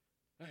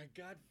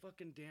God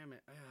fucking damn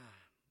it.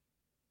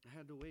 I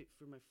had to wait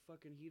for my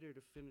fucking heater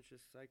to finish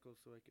his cycle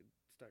so I could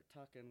start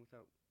talking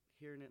without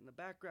hearing it in the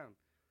background.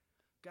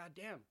 God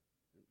damn.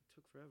 It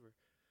took forever.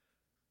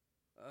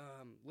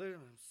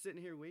 Literally, I'm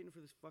sitting here waiting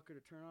for this fucker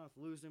to turn off,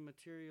 losing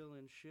material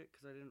and shit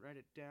because I didn't write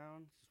it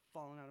down. It's just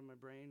falling out of my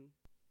brain.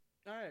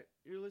 Alright,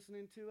 you're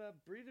listening to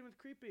Breathing with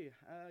Creepy.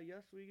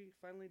 Yes, we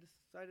finally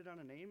decided on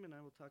a name, and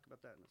I will talk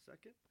about that in a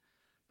second.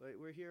 But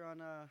we're here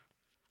on,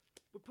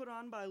 we're put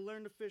on by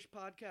Learn to Fish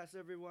Podcast,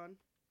 everyone.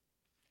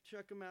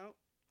 Check them out.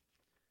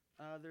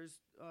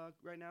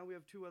 Right now we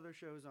have 2 other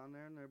shows on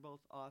there, and they're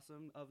both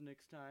awesome. Of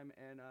Nick's Time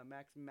and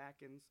Max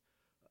Mackin's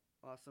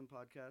awesome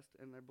podcast,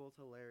 and they're both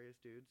hilarious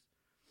dudes.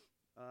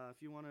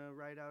 If you want to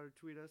write out or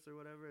tweet us or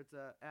whatever, it's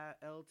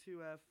at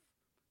L2F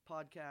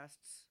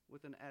Podcasts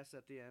with an S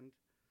at the end.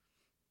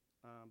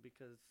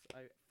 Because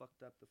I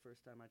fucked up the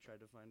first time I tried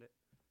to find it.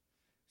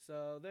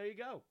 So there you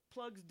go.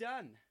 Plug's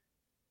done.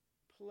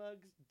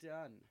 Plug's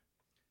done.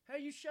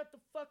 Hey, you shut the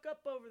fuck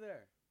up over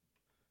there.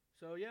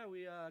 So yeah,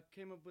 we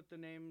came up with the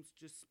names,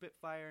 just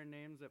spitfire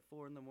names at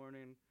 4 in the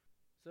morning.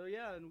 So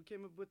yeah, and we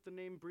came up with the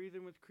name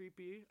Breathing with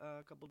Creepy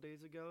a couple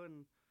days ago,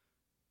 and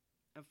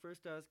at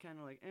first I was kind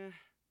of like,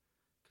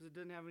 because it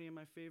didn't have any of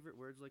my favorite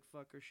words like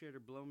fuck or shit or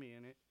blow me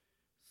in it.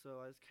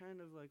 So I was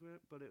kind of like,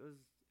 but it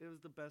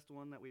was the best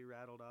one that we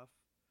rattled off.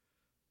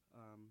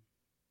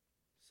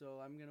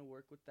 So I'm going to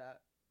work with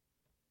that.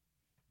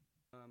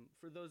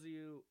 For those of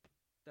you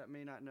that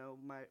may not know,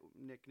 my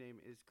nickname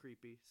is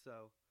Creepy,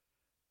 so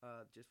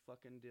just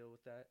fucking deal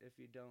with that. If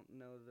you don't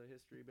know the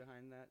history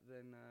behind that,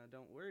 then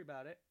don't worry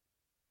about it.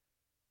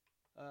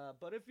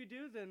 But if you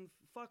do, then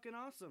fucking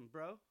awesome,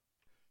 bro.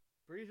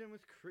 Breathing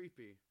with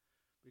Creepy.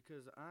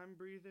 Because I'm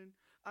breathing.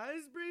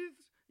 Eyes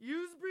breathes.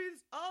 Yous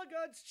breathes. All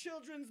God's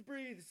children's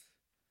breathes.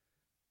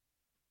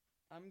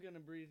 I'm going to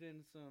breathe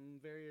in some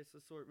various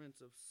assortments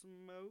of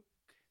smoke.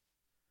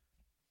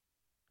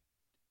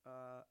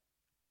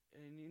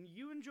 And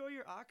you enjoy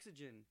your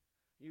oxygen,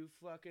 you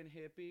fucking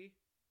hippie.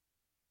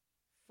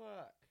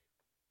 Fuck.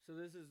 So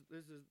this is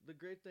the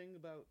great thing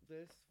about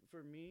this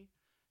for me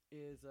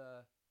is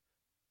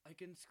I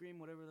can scream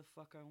whatever the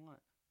fuck I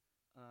want.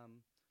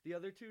 The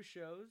other 2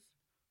 shows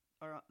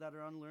that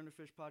are on Learn to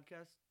Fish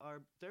podcast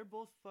they're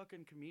both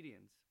fucking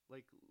comedians,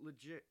 like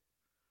legit,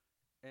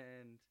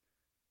 and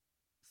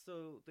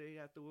so they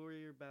have to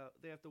worry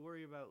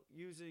about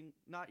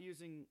not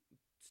using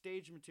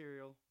stage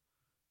material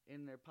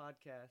in their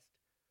podcast,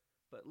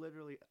 but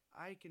literally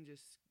I can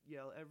just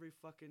yell every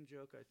fucking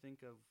joke I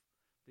think of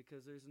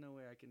because there's no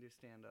way I can do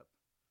stand up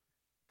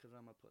because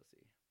I'm a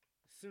pussy.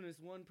 As soon as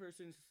one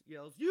person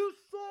yells "You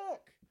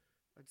suck,"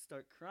 I'd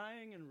start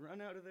crying and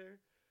run out of there.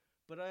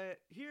 But I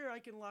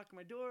can lock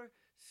my door,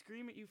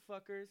 scream at you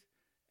fuckers,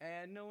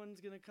 and no one's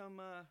gonna come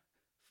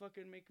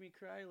fucking make me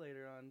cry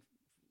later on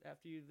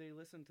after they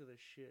listen to this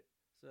shit.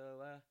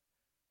 So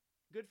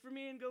good for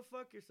me and go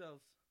fuck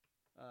yourselves.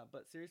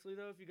 But seriously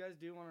though, if you guys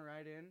do want to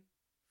write in,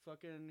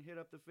 fucking hit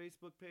up the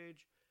Facebook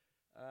page,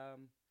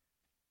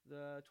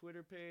 the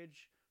Twitter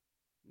page.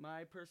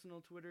 My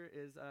personal Twitter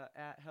is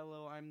at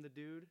hello I'm the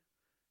dude,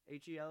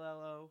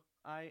 HELLOIMTHE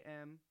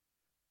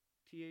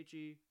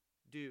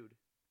dude.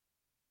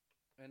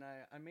 And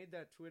I made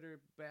that Twitter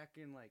back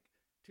in like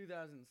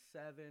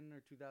 2007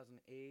 or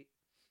 2008.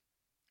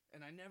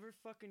 And I never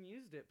fucking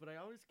used it, but I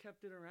always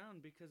kept it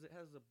around because it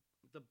has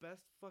the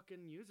best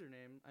fucking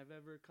username I've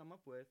ever come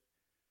up with.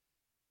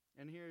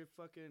 And here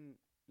fucking,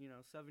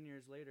 7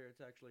 years later,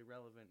 it's actually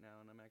relevant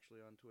now and I'm actually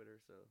on Twitter,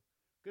 so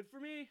good for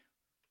me.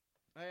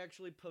 I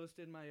actually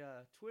posted my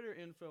Twitter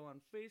info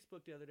on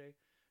Facebook the other day,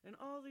 and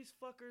all these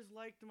fuckers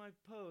liked my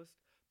post,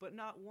 but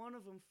not one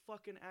of them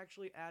fucking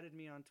actually added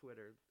me on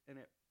Twitter, and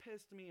it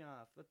pissed me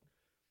off.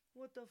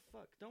 What the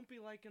fuck? Don't be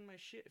liking my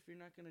shit if you're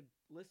not gonna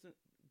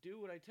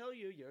do what I tell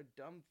you, you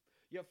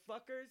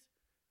fuckers.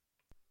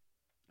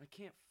 I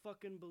can't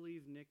fucking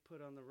believe Nick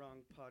put on the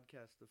wrong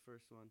podcast, the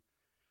first one.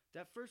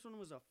 That first one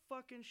was a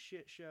fucking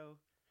shit show.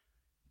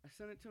 I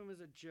sent it to him as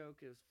a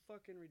joke. It was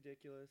fucking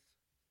ridiculous.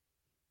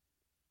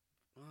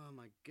 Oh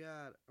my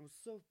god. I was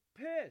so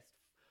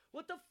pissed.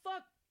 What the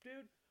fuck,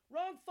 dude?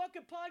 Wrong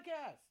fucking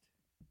podcast.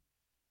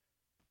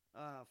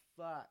 Ah,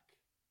 fuck.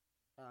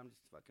 I'm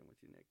just fucking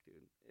with you, Nick,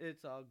 dude.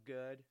 It's all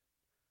good.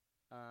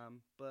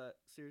 But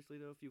seriously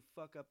though, if you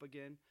fuck up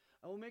again,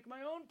 I will make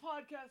my own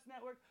podcast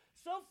network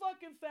so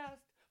fucking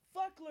fast.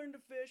 Fuck Learn to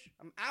Fish.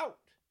 I'm out.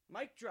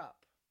 Mic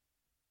drop.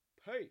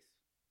 Peace.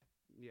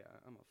 Yeah,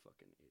 I'm a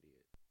fucking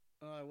idiot.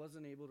 I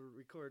wasn't able to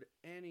record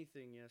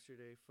anything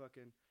yesterday.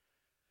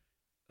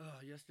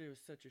 Yesterday was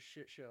such a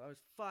shit show. I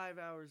was 5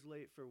 hours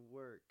late for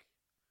work.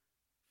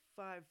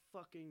 5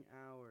 fucking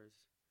hours.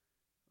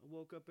 I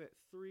woke up at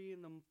 3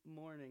 in the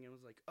morning and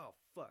was like, oh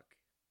fuck.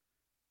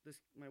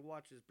 My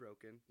watch is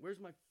broken. Where's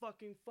my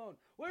fucking phone?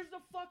 Where's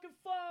the fucking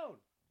phone?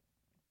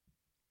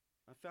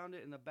 I found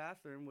it in the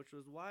bathroom, which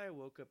was why I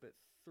woke up at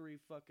 3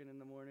 fucking in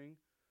the morning.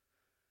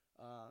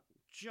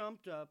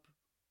 Jumped up,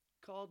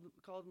 called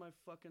my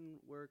fucking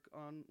work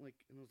on,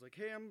 and was like,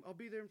 hey, I'll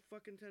be there in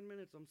fucking 10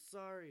 minutes. I'm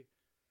sorry.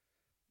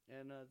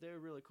 And they were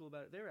really cool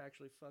about it. They were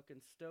actually fucking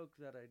stoked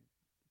that I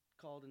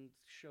called and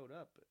showed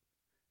up,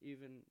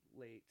 even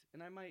late.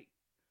 And I might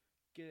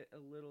get a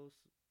little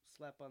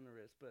slap on the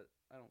wrist, but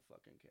I don't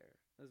fucking care.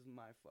 This is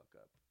my fuck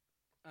up.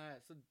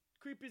 Alright, so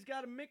Creepy's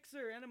got a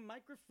mixer and a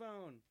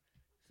microphone.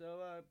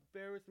 So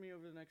bear with me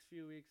over the next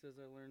few weeks as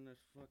I learn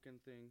this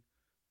fucking thing.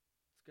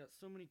 It's got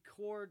so many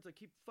chords, I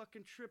keep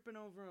fucking tripping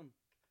over them.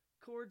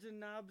 Chords and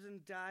knobs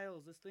and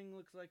dials. This thing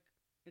looks like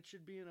it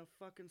should be in a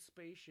fucking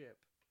spaceship.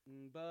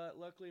 But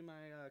luckily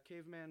my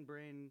caveman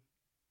brain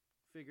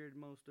figured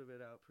most of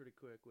it out pretty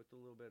quick with a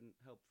little bit of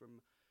help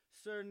from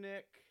Sir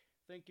Nick.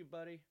 Thank you,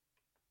 buddy.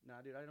 Nah,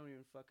 dude, I don't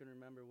even fucking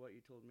remember what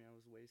you told me. I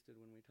was wasted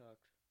when we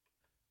talked.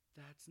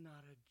 That's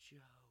not a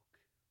joke.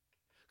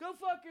 Go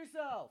fuck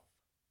yourself!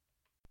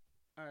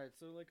 Alright,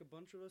 so like a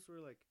bunch of us were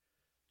like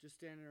just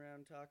standing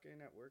around talking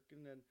at work,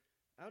 and then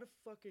out of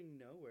fucking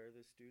nowhere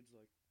this dude's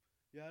like,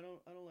 yeah, I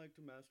don't like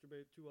to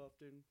masturbate too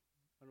often.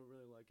 I don't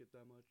really like it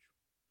that much.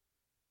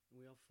 And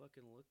we all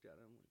fucking looked at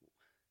him like,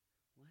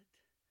 what?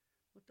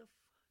 What the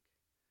fuck?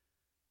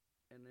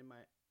 And then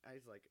my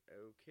eyes like,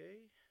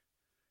 okay.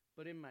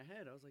 But in my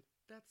head I was like,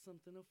 that's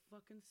something a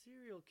fucking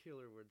serial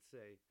killer would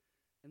say.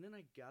 And then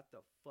I got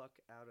the fuck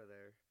out of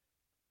there.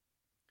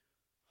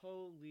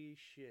 Holy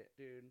shit,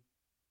 dude.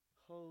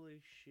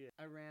 Holy shit.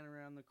 I ran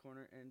around the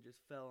corner and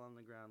just fell on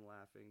the ground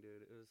laughing,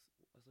 dude. I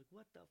was like,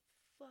 what the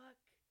fuck?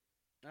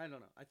 I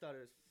don't know. I thought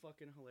it was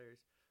fucking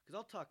hilarious. Because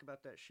I'll talk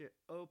about that shit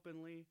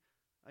openly,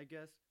 I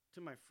guess,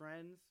 to my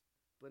friends,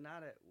 but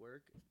not at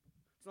work.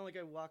 It's not like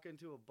I walk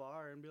into a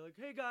bar and be like,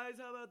 hey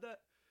guys, how about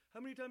that? How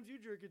many times you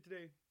jerk it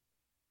today?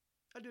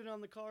 I did it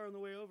on the car on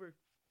the way over.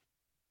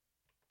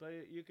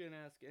 But you can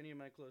ask any of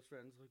my close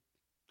friends. Like,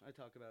 I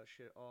talk about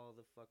shit all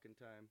the fucking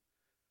time.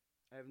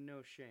 I have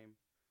no shame.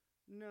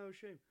 No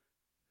shame.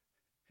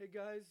 Hey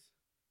guys.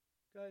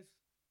 Guys.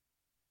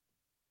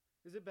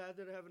 Is it bad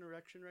that I have an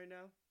erection right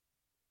now?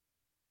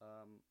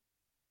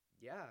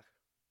 Yeah.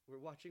 We're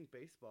watching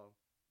baseball.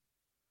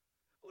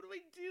 What do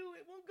I do?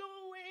 It won't go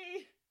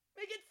away.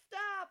 Make it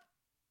stop.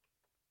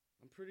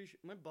 I'm pretty sure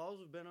my balls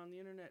have been on the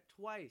internet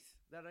twice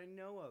that I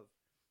know of.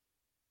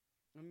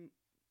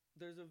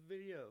 There's a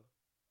video.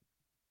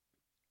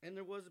 And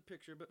there was a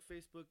picture, but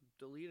Facebook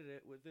deleted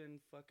it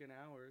within fucking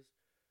hours.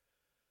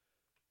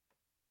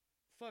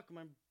 Fuck,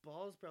 my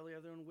balls probably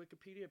have their own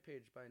Wikipedia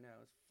page by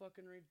now. It's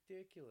fucking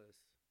ridiculous.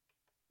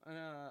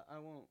 I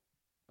won't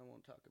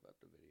talk about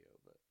the video,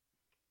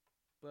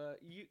 but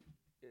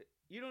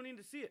you don't need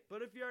to see it.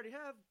 But if you already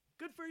have,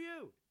 good for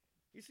you.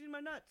 You seen my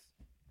nuts.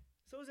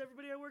 So is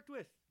everybody I worked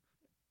with,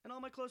 and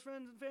all my close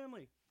friends and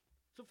family.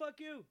 So fuck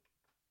you.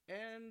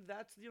 And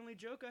that's the only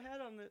joke I had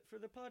for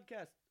the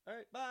podcast. All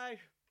right, bye.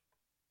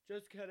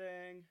 Just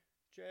kidding.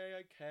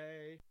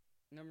 J.I.K.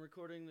 And I'm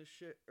recording this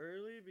shit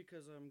early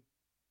because I'm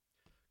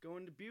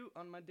going to Butte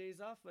on my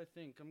days off, I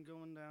think. I'm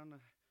going down to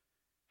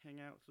hang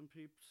out with some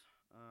peeps.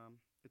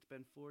 It's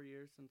been 4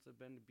 years since I've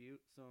been to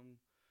Butte, so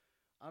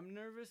I'm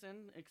nervous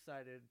and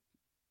excited.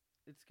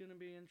 It's going to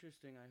be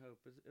interesting, I hope.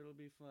 It'll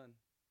be fun.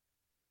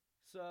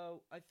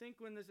 So, I think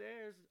when this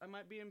airs, I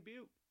might be in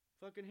Butte.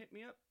 Fucking hit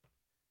me up.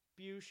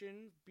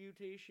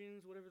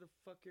 Butations, whatever the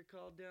fuck you're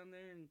called down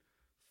there in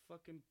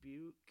fucking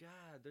Butte.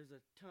 God, there's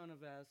a ton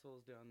of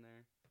assholes down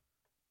there.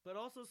 But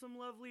also some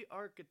lovely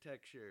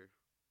architecture.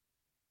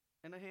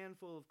 And a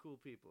handful of cool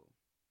people.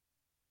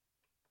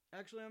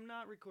 Actually, I'm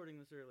not recording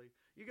this early.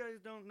 You guys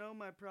don't know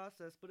my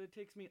process, but it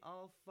takes me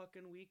all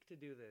fucking week to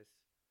do this.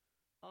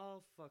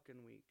 All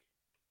fucking week.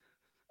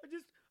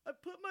 I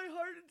put my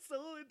heart and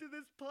soul into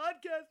this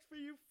podcast for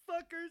you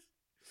fuckers,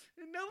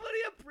 and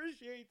nobody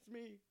appreciates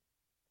me.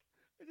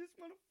 I just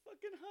want a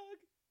fucking hug,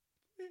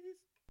 please.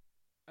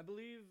 I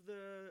believe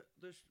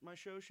my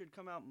show should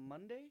come out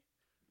Monday.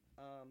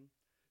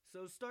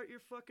 So start your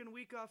fucking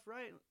week off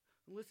right.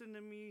 Listen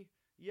to me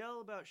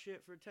yell about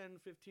shit for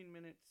 10-15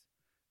 minutes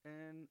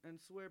and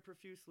swear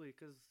profusely,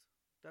 because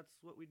that's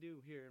what we do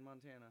here in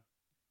Montana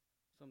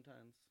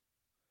sometimes.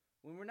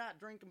 When we're not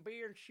drinking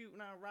beer and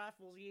shooting our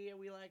rifles, yeah,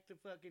 we like to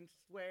fucking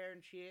swear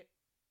and shit.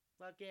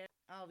 Fuck yeah.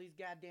 All these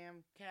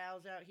goddamn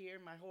cows out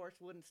here. My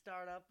horse wouldn't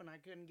start up and I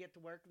couldn't get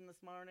to work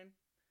this morning.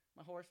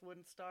 My horse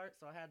wouldn't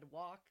start, so I had to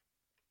walk.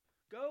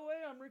 Go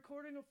away, I'm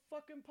recording a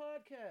fucking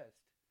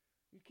podcast.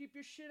 You keep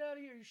your shit out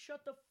of here. You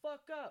shut the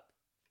fuck up.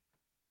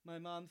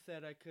 My mom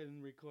said I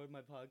couldn't record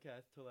my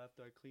podcast till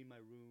after I clean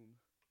my room.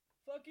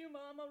 Fuck you,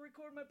 Mom. I'll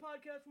record my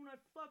podcast when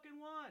I fucking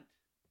want.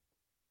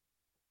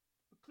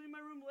 I'll clean my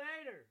room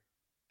later.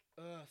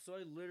 So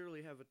I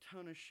literally have a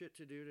ton of shit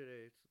to do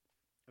today.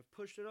 I've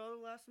pushed it all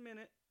the last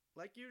minute,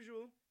 like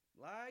usual.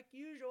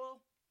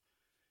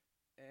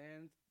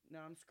 And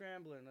now I'm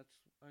scrambling.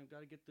 I've got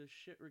to get this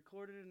shit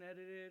recorded and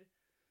edited.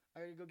 I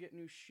gotta go get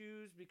new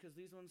shoes because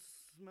these ones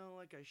smell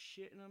like I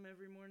shit in them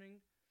every morning,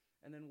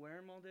 and then wear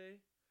them all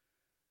day.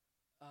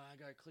 I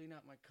gotta clean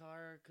out my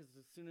car because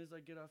as soon as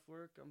I get off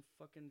work, I'm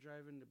fucking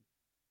driving to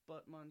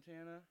Butte,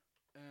 Montana.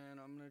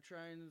 And I'm gonna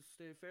try and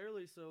stay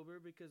fairly sober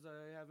because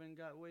I haven't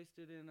got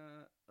wasted in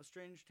a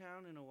strange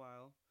town in a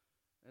while.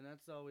 And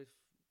that's always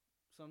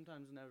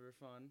sometimes never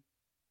fun.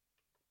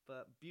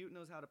 But Butte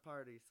knows how to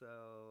party,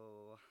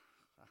 so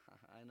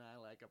and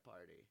I like a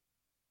party.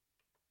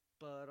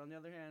 But on the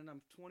other hand,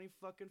 I'm 20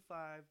 fucking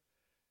 5,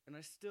 and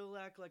I still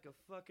act like a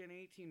fucking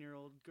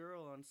 18-year-old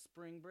girl on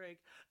spring break.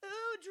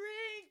 Ooh,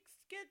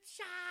 drinks! Get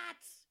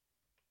shots!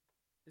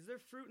 Is there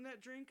fruit in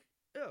that drink?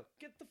 Ew,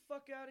 get the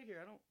fuck out of here.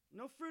 I don't.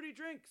 No fruity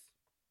drinks.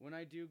 When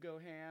I do go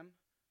ham,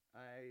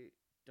 I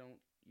don't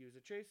use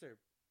a chaser.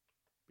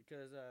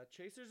 Because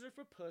chasers are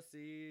for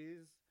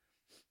pussies,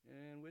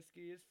 and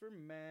whiskey is for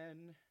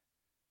men.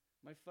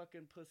 My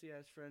fucking pussy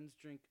ass friends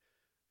drink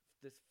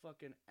this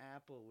fucking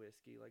apple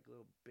whiskey like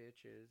little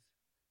bitches.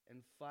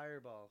 And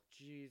Fireball.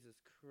 Jesus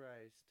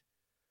Christ.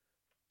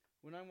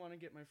 When I want to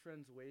get my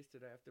friends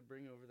wasted, I have to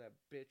bring over that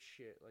bitch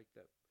shit like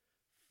that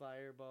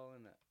Fireball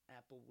and the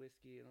apple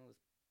whiskey and all this.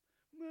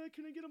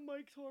 Can I get a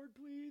Mike's Hard,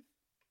 please?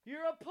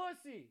 You're a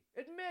pussy!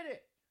 Admit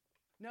it!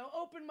 Now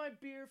open my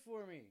beer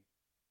for me,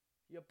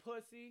 you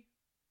pussy.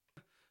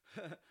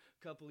 A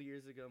couple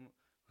years ago,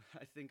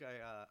 I think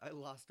I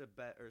lost a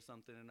bet or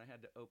something, and I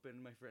had to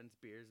open my friend's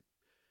beers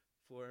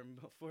for him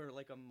for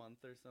like a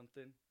month or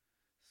something.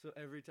 So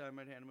every time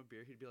I'd hand him a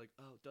beer, he'd be like,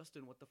 "Oh,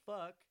 Dustin, what the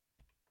fuck?"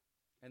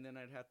 And then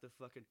I'd have to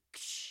fucking,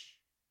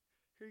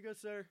 "Here you go,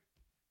 sir."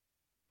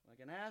 Like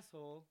an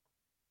asshole.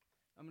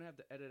 I'm gonna have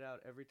to edit out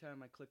every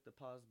time I click the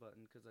pause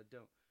button, because I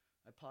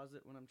pause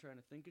it when I'm trying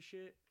to think of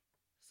shit,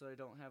 so I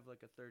don't have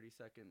like a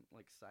 30-second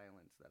like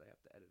silence that I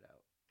have to edit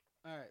out.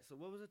 Alright, so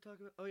what was I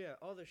talking about? Oh yeah,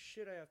 all the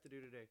shit I have to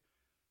do today.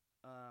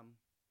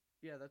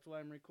 Yeah, that's why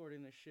I'm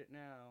recording this shit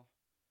now.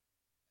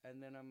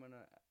 And then I'm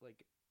gonna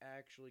like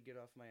actually get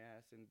off my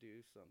ass and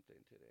do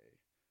something today.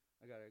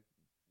 I gotta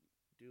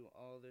do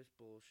all this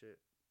bullshit.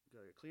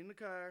 Gotta clean the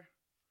car,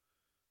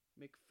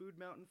 make a food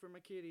mountain for my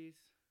kitties,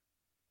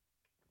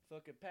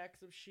 fucking pack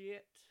some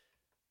shit.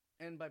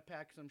 And by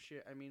pack some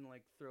shit, I mean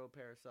like throw a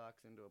pair of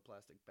socks into a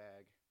plastic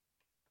bag.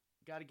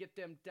 Gotta get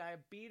them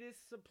diabetes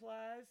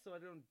supplies so I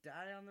don't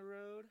die on the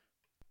road.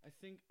 I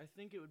think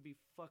it would be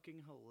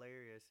fucking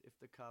hilarious if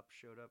the cops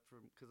showed up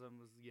because I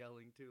was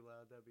yelling too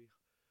loud. That'd be.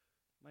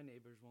 My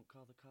neighbors won't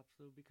call the cops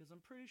though, because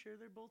I'm pretty sure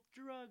they're both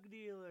drug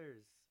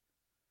dealers.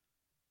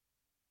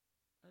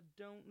 I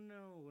don't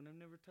know, and I've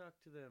never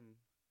talked to them.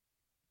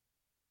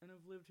 And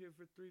I've lived here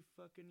for 3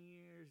 fucking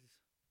years.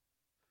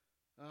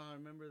 Oh, I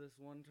remember this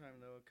one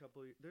time though,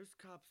 there's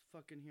cops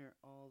fucking here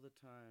all the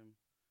time.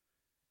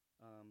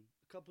 A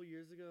couple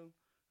years ago,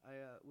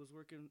 I was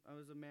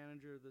a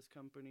manager of this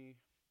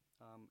company,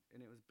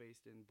 and it was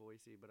based in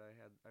Boise, but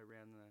I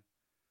ran the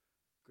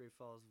Great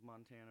Falls,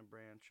 Montana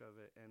branch of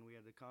it, and we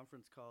had a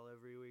conference call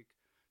every week.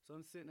 So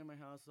I'm sitting in my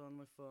house on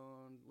my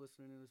phone,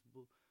 listening to this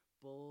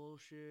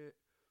bullshit.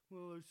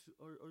 Well,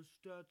 our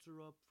stats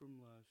are up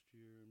from last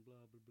year, and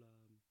blah, blah,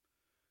 blah.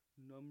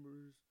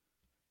 Numbers.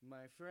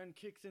 My friend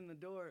kicks in the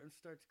door and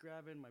starts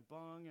grabbing my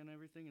bong and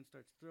everything and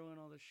starts throwing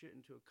all this shit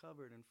into a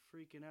cupboard and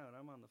freaking out.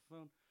 I'm on the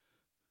phone.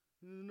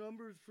 The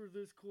numbers for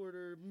this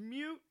quarter.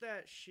 Mute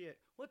that shit.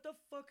 What the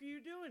fuck are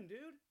you doing,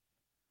 dude?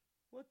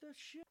 What the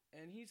shit?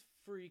 And he's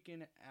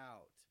freaking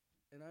out.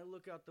 And I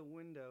look out the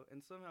window,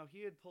 and somehow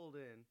he had pulled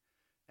in,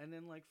 and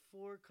then like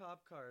 4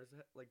 cop cars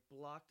like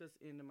blocked us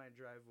into my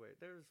driveway.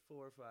 There's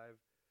 4 or 5,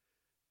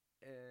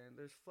 and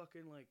there's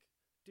fucking like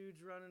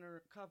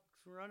cops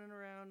running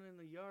around in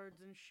the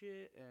yards and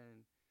shit,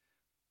 and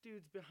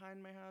dudes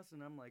behind my house,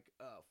 and I'm like,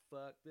 oh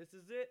fuck, this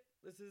is it.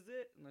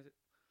 And I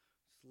just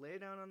lay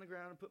down on the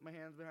ground and put my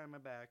hands behind my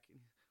back. And,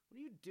 what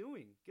are you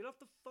doing? Get off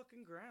the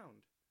fucking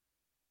ground.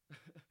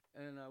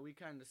 And we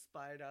kind of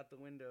spied out the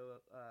window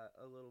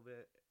a little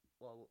bit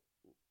while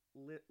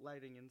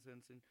lighting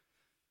incense.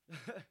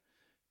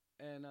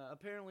 And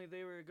apparently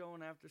they were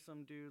going after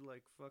some dude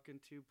like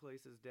fucking 2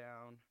 places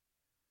down.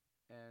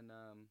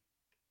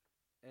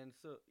 And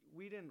so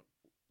we didn't.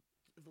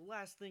 The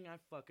last thing I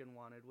fucking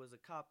wanted was a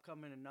cop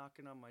coming and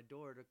knocking on my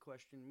door to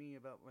question me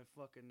about my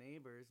fucking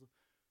neighbors.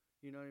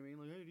 You know what I mean?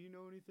 Like, hey, do you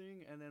know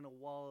anything? And then a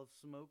wall of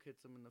smoke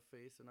hits him in the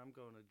face, and I'm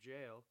going to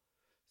jail.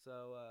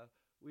 So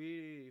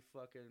we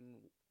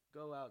fucking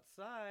go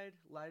outside,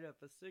 light up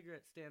a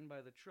cigarette, stand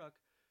by the truck.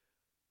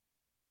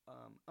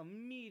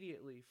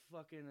 Immediately,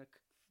 fucking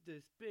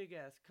this big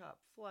ass cop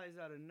flies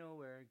out of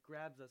nowhere and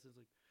grabs us and is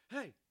like,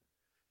 "Hey,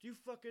 do you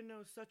fucking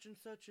know such and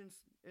such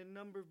and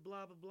number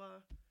blah blah blah?"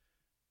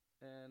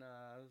 And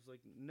I was like,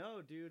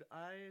 "No, dude,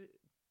 I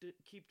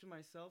keep to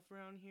myself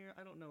around here.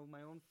 I don't know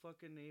my own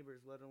fucking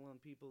neighbors, let alone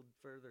people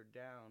further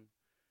down."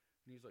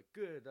 And he's like,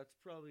 "Good, that's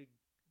probably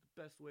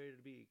the best way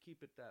to be.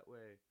 Keep it that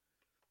way."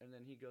 And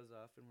then he goes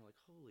off, and we're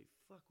like, "Holy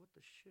fuck, what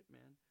the shit,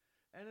 man?"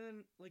 And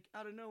then, like,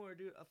 out of nowhere,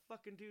 dude, a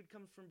fucking dude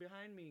comes from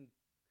behind me and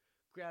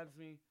grabs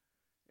me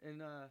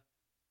and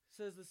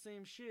says the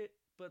same shit,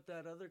 but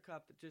that other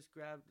cop that just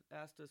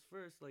asked us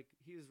first, like,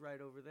 he's right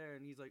over there,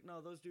 and he's like,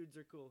 "No, those dudes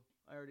are cool.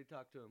 I already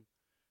talked to him."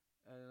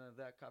 And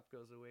that cop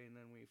goes away, and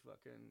then we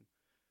fucking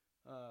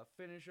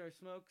finish our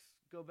smokes,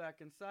 go back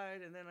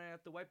inside, and then I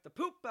have to wipe the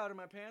poop out of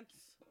my pants,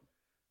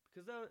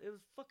 because it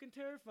was fucking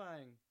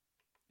terrifying.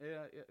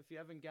 Yeah, if you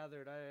haven't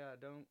gathered, I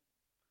don't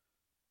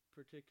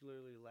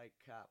particularly like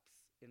cops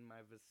in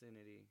my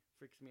vicinity.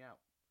 Freaks me out.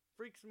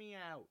 Freaks me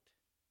out.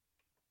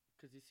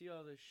 Because you see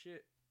all this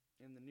shit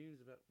in the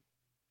news about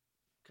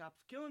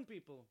cops killing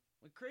people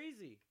like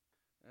crazy.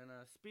 And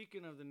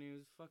speaking of the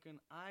news, fucking,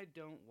 I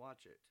don't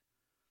watch it.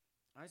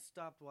 I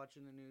stopped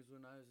watching the news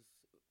when I was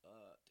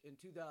in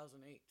 2008.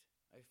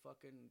 I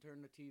fucking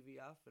turned the TV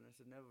off and I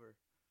said never.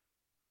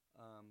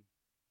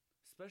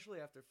 Especially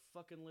after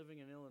fucking living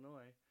in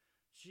Illinois.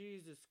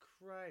 Jesus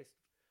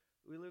Christ.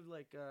 We lived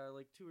like 2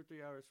 or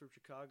 3 hours from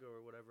Chicago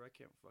or whatever. I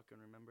can't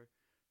fucking remember.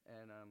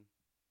 And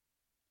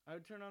I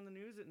would turn on the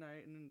news at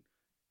night and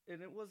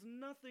it was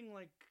nothing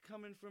like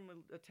coming from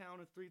a town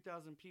of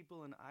 3,000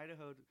 people in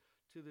Idaho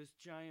to this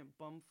giant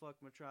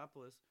bumfuck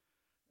metropolis.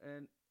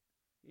 And,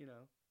 you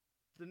know,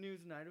 the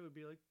news night would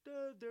be like,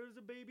 there's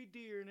a baby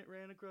deer and it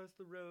ran across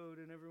the road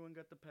and everyone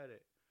got to pet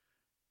it.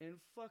 In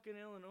fucking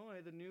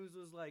Illinois, the news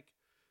was like,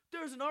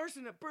 there's an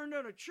arson that burned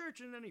down a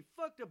church and then he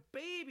fucked a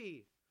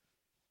baby.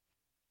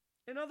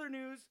 In other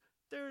news,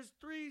 there's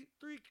three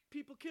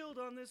people killed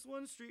on this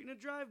one street in a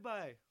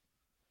drive-by.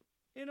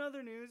 In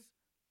other news,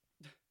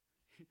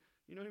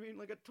 you know what I mean?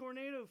 Like a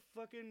tornado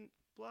fucking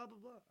blah, blah,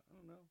 blah. I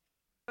don't know.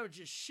 I would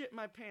just shit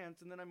my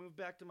pants, and then I moved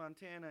back to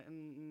Montana,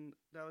 and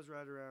that was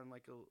right around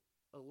like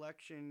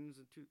elections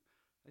and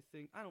I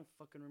think, I don't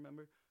fucking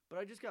remember. But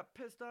I just got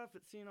pissed off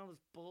at seeing all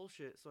this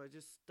bullshit, so I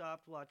just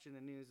stopped watching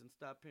the news and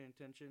stopped paying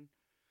attention.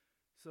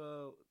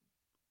 So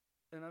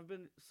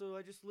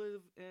I just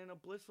live in a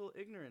blissful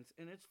ignorance,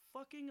 and it's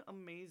fucking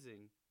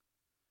amazing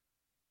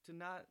to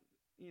not,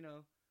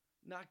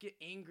 not get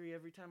angry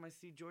every time I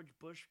see George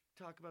Bush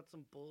talk about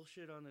some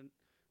bullshit on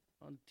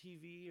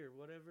TV or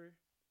whatever.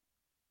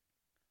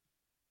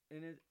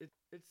 And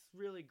it's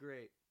really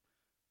great.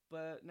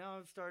 But now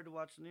I've started to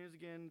watch the news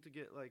again to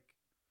get like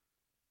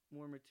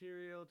more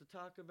material to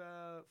talk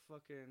about,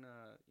 fucking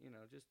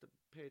just to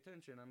pay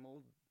attention. I'm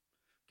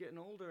getting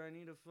older. I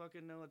need to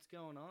fucking know what's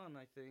going on,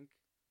 I think.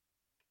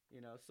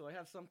 So I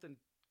have something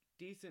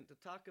decent to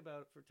talk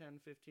about for 10,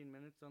 15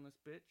 minutes on this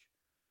bitch.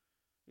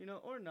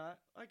 Or not.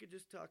 I could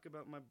just talk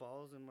about my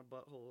balls and my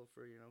butthole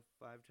for,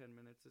 5, 10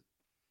 minutes.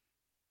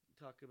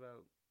 Talk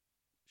about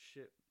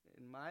shit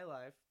in my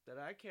life that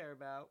I care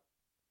about.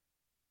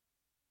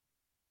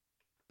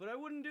 But I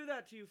wouldn't do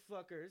that to you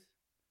fuckers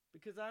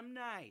because I'm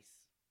nice.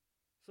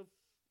 So,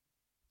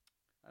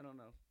 I don't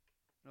know.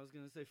 I was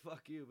going to say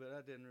fuck you, but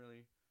that's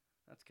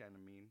kind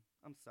of mean.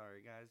 I'm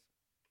sorry, guys.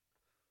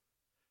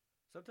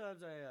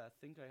 Sometimes I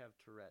think I have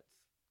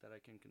Tourette's that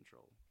I can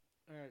control.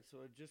 Alright,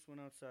 so I just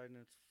went outside and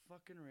it's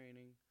fucking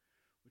raining,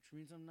 which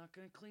means I'm not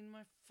going to clean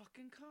my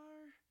fucking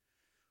car,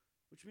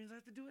 which means I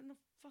have to do it in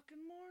the fucking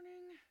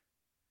morning.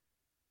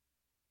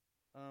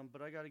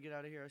 But I got to get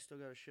out of here. I still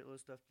got a shitload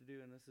of stuff to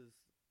do, and this is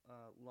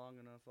long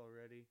enough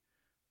already.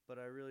 But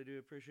I really do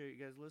appreciate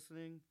you guys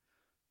listening.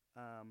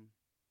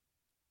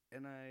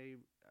 And I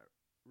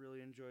really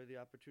enjoy the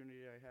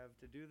opportunity I have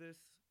to do this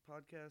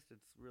podcast.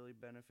 It's really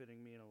benefiting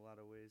me in a lot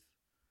of ways.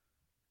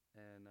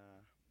 And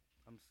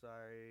I'm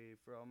sorry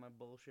for all my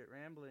bullshit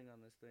rambling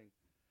on this thing.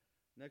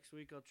 Next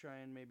week I'll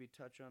try and maybe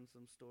touch on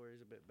some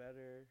stories a bit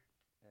better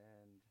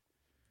and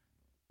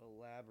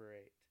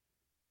elaborate.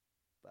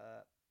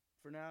 But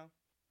for now,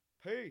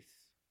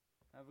 peace.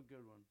 Have a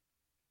good one.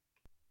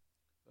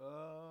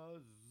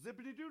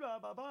 Zippity doo dah,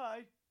 bye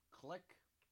bye. Click.